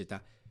нэг юм хэлчихэ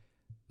та.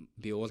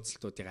 Би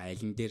уулзалтуудыг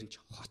айлан дээр нь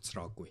ч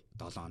хоцроогүй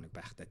 7 хоног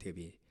байхдаа тэгээ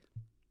би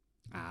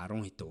 10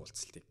 хэдэн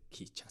уулзалтыг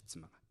хийж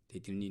чадсан байгаа.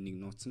 Тэгээ тэрний нэг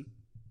нууц нь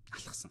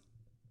алхсан.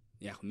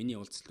 Яг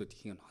миний уулзалтууд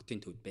их нь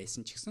хотын төвд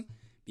байсан ч гэсэн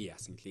би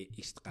яасан гэлээ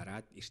эрт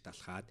гараад, эрт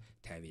алхаад,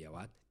 50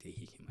 яваад тэгээ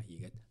хийх юм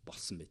хийгээд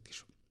болсон байдаг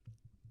шүү.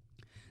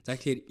 За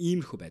тэгэхээр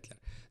иймэрхүү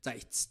байдлаар. За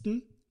эцэст нь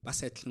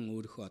бас адилхан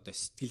өөрийнхөө одоо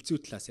сэтгэл зүй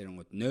талаас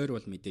ярангууд нойр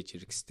бол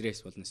мэдээж хэрэг стресс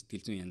болон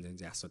сэтгэл зүйн янз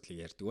янзын асуудлыг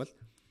ярьдаг бол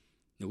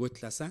нөгөө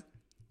талаасаа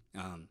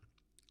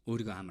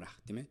өөрийгөө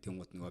амраах тийм ээ.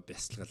 Тэнгууд нөгөө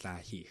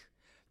бясалгалаа хийх.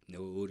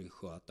 Нөгөө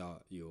өөрийнхөө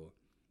одоо юу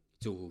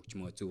зөв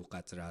хөгжмөө зөв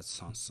газраас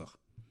сонсох.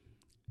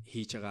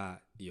 Хийж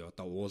байгаа юу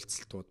одоо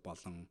уулзалтууд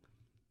болон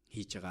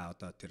хийж байгаа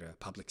одоо тэр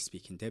public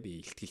speaking тэ би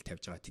илтгэл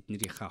тавьж байгаа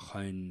тэднэрийнхээ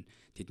хойно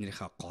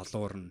тэднэрийнхээ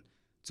голуур нь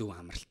зөв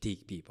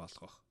амралтыг бий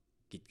болгох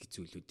гэдг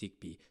зүйлүүдийг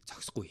би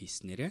зохисгүй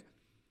хийснээрээ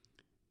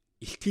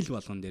илтгэл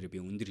болгон дээр би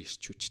өндөр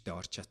эрч хүчтэй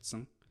орж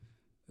чадсан.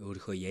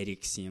 Өөрийнхөө яри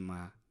гэсэн юм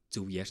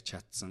зөв ярьж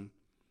чадсан.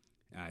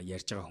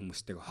 Ярьж байгаа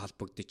хүмүүстэйгээ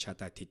холбогдож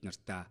чадаад тэд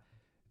нартаа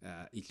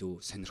илүү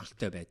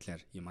сонирхолтой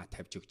байдлаар юма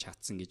тавьж өгч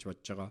чадсан гэж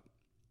бодож байгаа.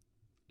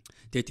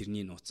 Тэгээ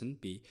тэрний нууц нь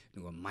би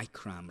нөгөө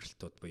микро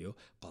амралтууд буюу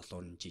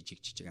голуур нь жижиг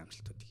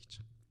амралтуудыг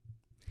хийж байгаа.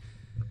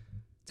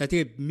 За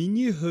тэгээ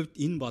миний хувьд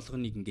энэ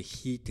болгоныг ингээ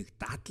хийдэг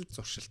дадал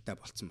зуршилтай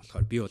болцсон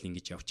болохоор би бол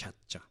ингэж явж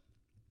чадчих байгаа.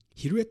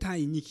 Хэрвээ та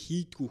энийг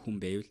хийдгүү хүн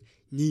байвал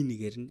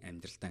нэгээр нь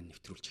амьдралдаа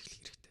нэвтрүүлж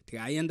эхлэх хэрэгтэй.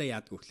 Тэгээ аяанда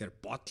яадгүй гэхээр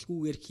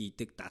бодлгүйгээр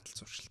хийдэг дадал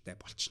зуршилтай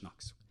болчихно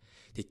гэсэн.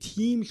 Тэгээ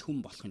тийм л хүн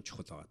болох нь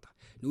чухал байгаа.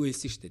 Нөгөө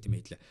хэлсэн шүү дээ тийм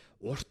ээ.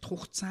 Урт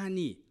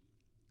хугацааны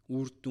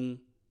үр дүн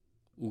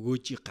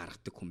өгөөжийг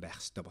гаргадаг хүн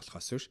байх хэрэгтэй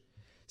болохоос биш.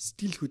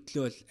 Сэтгэл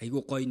хөдлөл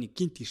айгүй гоё нэг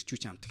гинт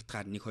ирчүүч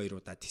амтагтахаар 1-2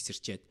 удаа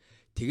тесэрчээд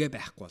тэгээ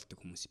байхгүй болдог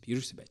хүмүүс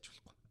ерөөсөө байж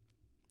болохгүй.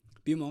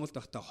 Би Монголд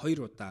байхдаа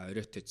 2 удаа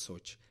оройтод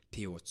сууж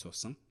пи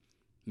ууцсан.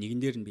 Нэгэн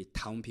дээр нь би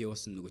 5 пи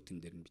уусан, нөгөөтөн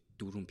дээр нь би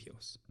 4 пи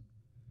уусан.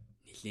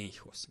 Нилээн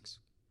их уусан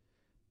гэсэн.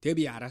 Тэгээ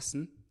би араас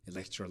нь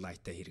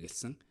electrolyte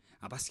хэрэгэлсэн.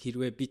 Бас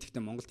хэрвээ би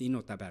тэгтээ Монголд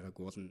энэ удаа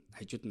байгаагүй бол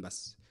хажууд нь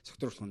бас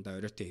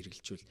согтууруулахундаа оройтой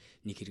хэрэглэжүүл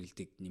нэг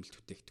хэрэгэлдэг нэмэлт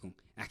бүтээгдэхүүн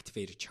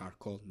activated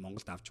charcoal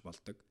Монголд авч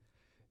болдог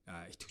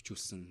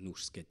идэвхжүүлсэн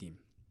нүүрс гэдэг юм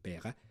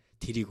байгаа.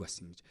 Тэрийг бас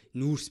ингэж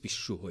нүүрс биш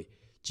шүү хөөе.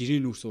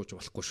 Жирийн нүүрс ууж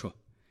болохгүй шүү.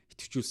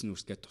 Идэвхжүүлсэн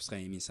нүүрс гэдэг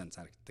тусгай эмийн сан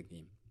зарагддаг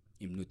юм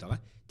юмнууд байгаа.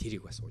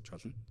 Тэрийг бас ууж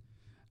болно.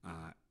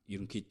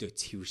 Ерөнхийдөө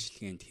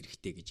цэвэршилгээнд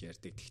хэрэгтэй гэж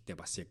ярьдаг. Тэгтээ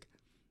бас яг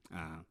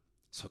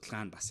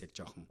судалгаа нь бас яг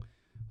жоохон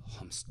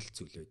хомсдол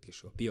зүйл байдаг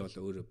шүү. Би бол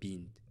өөрөө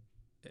биеинд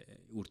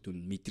үр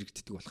дүн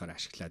мэдрэгддэг болохоор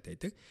ашиглаад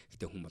байдаг.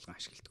 Гэтэ хүн болгон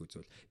ашигладаг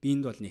зүйл.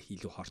 Биеинд бол нэг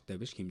илүү хортой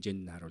биш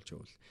хэмжээнд нь харуулж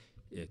явал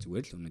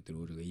зүгээр л өнөөдөр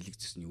өөрийгөө илэг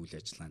зүсний үйл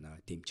ажиллагаанаа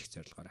дэмжих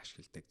зорилгоор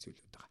ашигладаг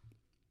зүйлүүд байгаа.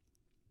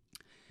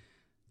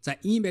 За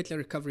ийм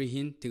байдлаар recovery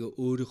хийн тэгээ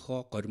өөрийнхөө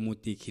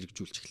горимуудыг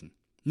хэрэгжүүлж эхэлнэ.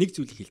 Нэг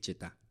зүйлийг хэлчихэ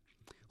да.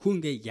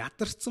 Хүн ингээ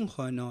ядарсан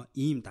хойноо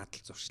ийм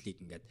дадал зуршлыг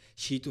ингээд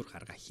шийдвэр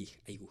гаргаа хийх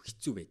айгүй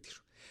хэцүү байдаг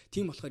шүү.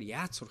 Тийм болохоор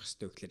яаж сурах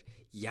ёстой вэ гэхээр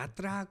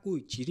ядраагүй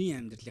жирийн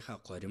амьдралынхаа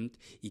горимд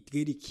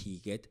эдгээрийг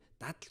хийгээд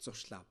дадал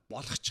зуршлаа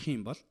болгочих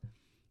юм бол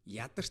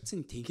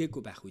ядарсан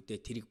тэнхээгүй байх үедээ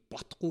тэрийг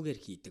ботхгүйгээр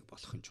хийдэг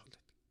болох нь чухал.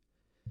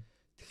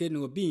 Тэгэхээр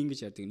нөгөө би ингэж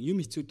ярьдаг юм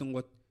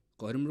хэцүүдэнгууд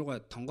горим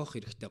руугаа тонгох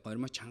хэрэгтэй,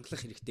 горимоо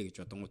чангалах хэрэгтэй гэж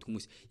бодонгууд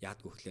хүмүүс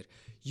яадгүй гэхээр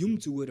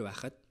юм зүгээр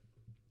байхад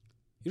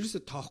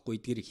ерөөсө тоохгүй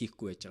эдгээрийг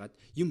хийхгүй байжгаад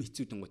юм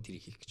хэцүүдэнгууд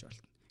тэрийг хийх гэж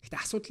байна. Гэтэ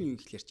асуудал нь юу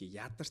гэхээр чи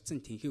ядарсан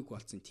тэнхээгүй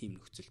болсон тийм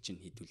нөхцөл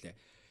чинь хэдүүлээ.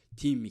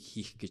 Тим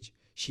хийх гэж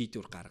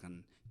шийдвэр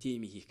гаргана,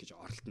 тийм хийх гэж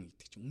оролдоно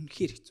гэдэг чинь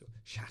үнэхээр хэцүү.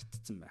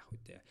 Шаардсан байх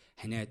үедээ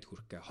ханиад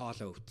хүрхгээ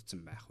хоолоо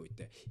өвдсөн байх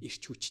үедээ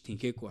эрч хүч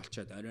тэнхээгүй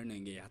болчоод оройно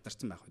ингээ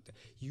ядарсан байх үедээ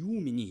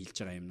юу миний хэлж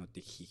байгаа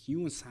юмнуудыг хийх,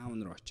 юу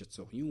саун руу очиж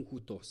суух, юу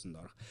хүүтэн уусанд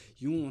орох,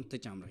 юу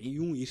унтаж амрах,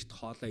 юу эрт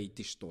хоолоо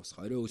идэж дуусах,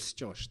 орой өлсөж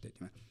байгаа шүү дээ,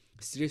 тийм ээ.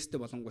 Стресстэй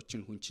болонгууд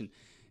чинь хүн чинь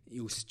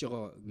өсөж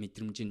байгаа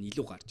мэдрэмж нь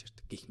илүү гарч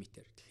ирдэг гэх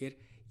мэтэр. Тэгэхээр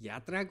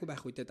ядраагүй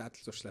байх үедээ дадал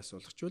зуршлаас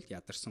суулгачвал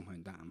ядарсан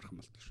хойндоо амархан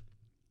болдог шүү.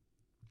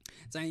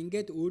 За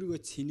ингээд өөрийгөө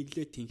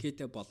цэнэглээ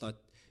тэнхээтэй болоод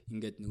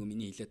ингээд нөгөө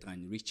миний хэлээд байгаа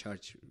энэ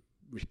recharge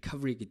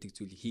recovery гэдэг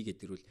зүйлийг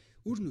хийгээд ирвэл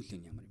үр нөлөө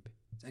нь ямар юм бэ?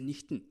 За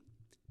нэгт нь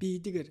би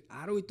эдгээр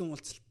 10 хэдэн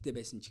уулзалттай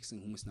байсан ч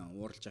гэсэн хүмүүс наа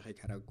ууралж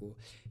байгааг хараагүй,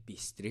 би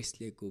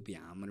стресслээгүй, би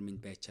амар минь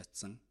байж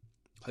чадсан.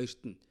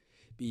 Хоёрт нь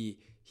би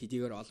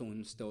хэдийгээр олон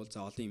хүмүүстэй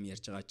уулзаа олон юм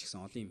ярьж байгаа ч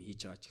гэсэн олон юм хийж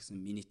байгаа ч гэсэн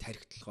миний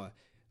тархитлогоо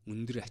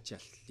өндөр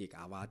ачааллыг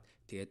аваад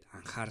тэгээд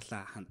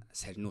анхаарлаа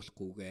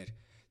сарниулахгүйгээр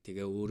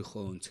тэгээ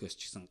өөрийнхөө өнцгөөс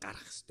ч гэсэн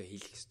гарах хэвээр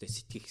хэлэх хэвээр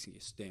сэтгэх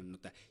хэвээр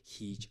юмнуудаа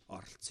хийж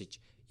оролцож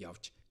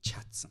явж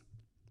чадсан.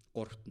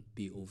 Гуравт нь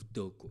би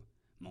өвдөөгүй.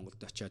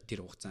 Монголд очиод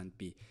тэр хугацаанд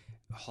би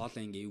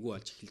хоолоо ингээ эвгүй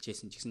болж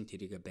эхэлжсэн ч гэсэн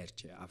тэрийгэ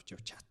барьж авч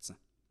явж чадсан.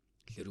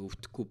 Тэгэхээр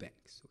өвдөхгүй байна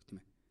гэсэн үг тийм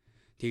ээ.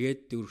 Тэгээд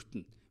дөрөвт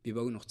нь би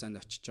богино хугацаанд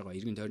очиж байгаа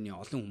эргэн тойрны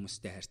олон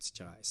хүмүүстэй харьцаж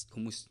байгаа.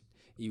 Хүмүүс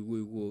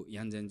эвгүй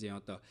янз янзын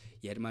одоо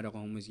ярмаар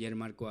байгаа хүмүүс,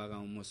 ярмааргүй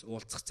байгаа хүмүүс,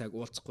 уулзах цаг,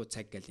 уулзахгүй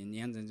цаг гэл энэ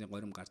янз янзын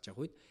горим гарч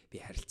байгаа үед би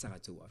харилцаагаа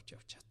зөв авч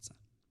явж чадсан.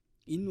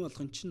 Энэ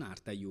болгон чинь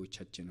ардаа юу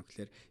чадж гэнэ вэ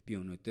гэхээр би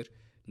өнөөдөр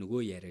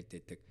нөгөө яриад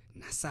байдаг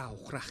насаа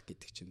ухраах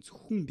гэдэг чинь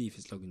зөвхөн бие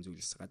физиологийн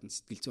зүйлээс гадна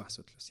сэтгэл зүйн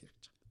асуудлаас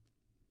ярьж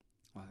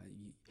байгаа.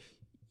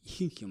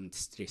 Ихэнх юмд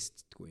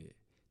стресстдэггүй,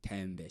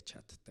 тайван байж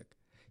чаддаг.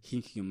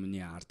 Ихэнх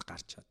юмны ард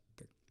гарч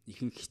чаддаг.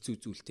 Ихэнх хэцүү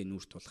зүйлтэй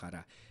нүүр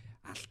тулахаараа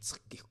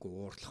алдсах гэхгүй,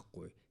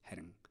 уурлахгүй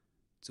харин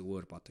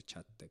зөвөр бодож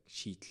чаддаг,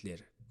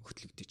 шийдлэр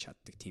хөтлөгдөж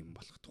чаддаг тийм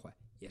болох тухай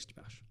ярьж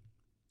байгаа шүү.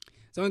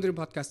 За өнөөдрийн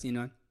подкаст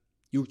энэ байна.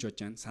 Юу гэж бодож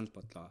байна? Санал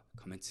бодлоо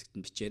комент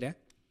сектанд бичээрэй.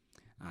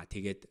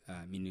 Тэгээд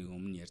миний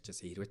өмнө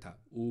ярьжсаа хэрвээ та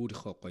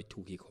өөрийнхөө гоё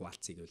түүхийг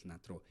хуваалцъя гэвэл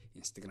над руу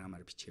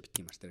инстаграмаар бичгээ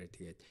битгий мартаарай.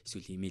 Тэгээд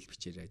эсвэл имэйл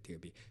бичээрэй.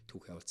 Тэгээд би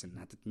түүхээ хуваалцсан.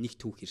 Надад нэг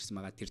түүх ирсэн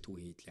байгаа. Тэр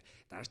түүхийг хийдлээ.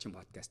 Дараагийн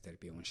подкастаар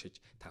би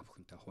уншиж та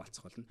бүхэнтэй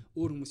хуваалцах болно.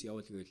 Өөр хүмүүс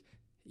явуул гэвэл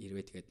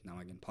хэрвээ тэгээд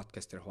намайг энэ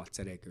подкастаар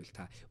хуваалцаарай гэвэл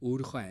та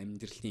өөрийнхөө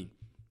амьдралын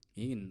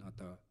энэ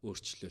одоо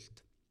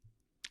өөрчлөлт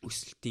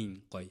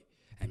өсөлтийн гоё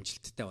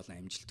амжилттай болон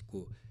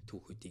амжилтгүй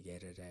түүхүүдийг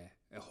яриарай,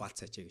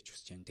 хуваалцаач гэж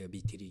хүсэж байна. Тэгээ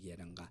би тэрийг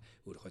ярангаа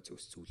өөрийнхөө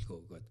зөвс зөвлөгөө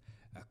өгөөд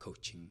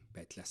коучинг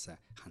байдлаасаа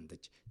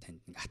хандаж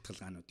танд нэг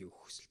атгалгаануудыг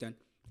өгөх хүсэлтэй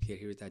байна.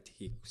 Тэгэхээр хэрвээ та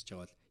тхийг хүсэж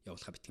байгаа бол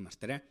явуулахаа битгий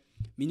мартаарай.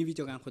 Миний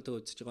видеог анх удаа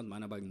үзэж байгаа бол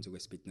манай багийн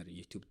зүгээс бид нэр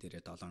YouTube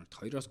дээрээ 7 хоногт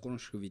 2-3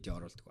 ширхэг видео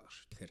оруулдаг байгаа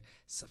шүү. Тэгэхээр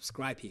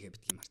subscribe хийгээ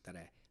битгий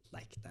мартаарай,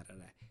 лайк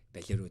дараарай,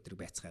 балер өдрөг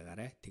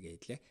байцгаагаарай. Тэгээ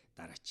идлээ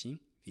дараачийн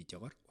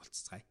видеогоор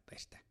уулзцгаая.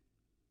 Баяртай.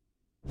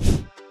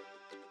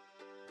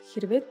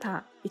 Хэрвээ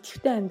та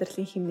идэвхтэй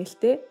амьдралын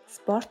хэмнэлтэд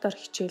спортоор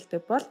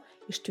хичээлдэг бол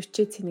эрч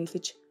хүчээ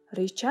цэнэглэж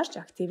recharge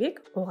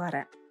активыг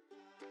угаарай.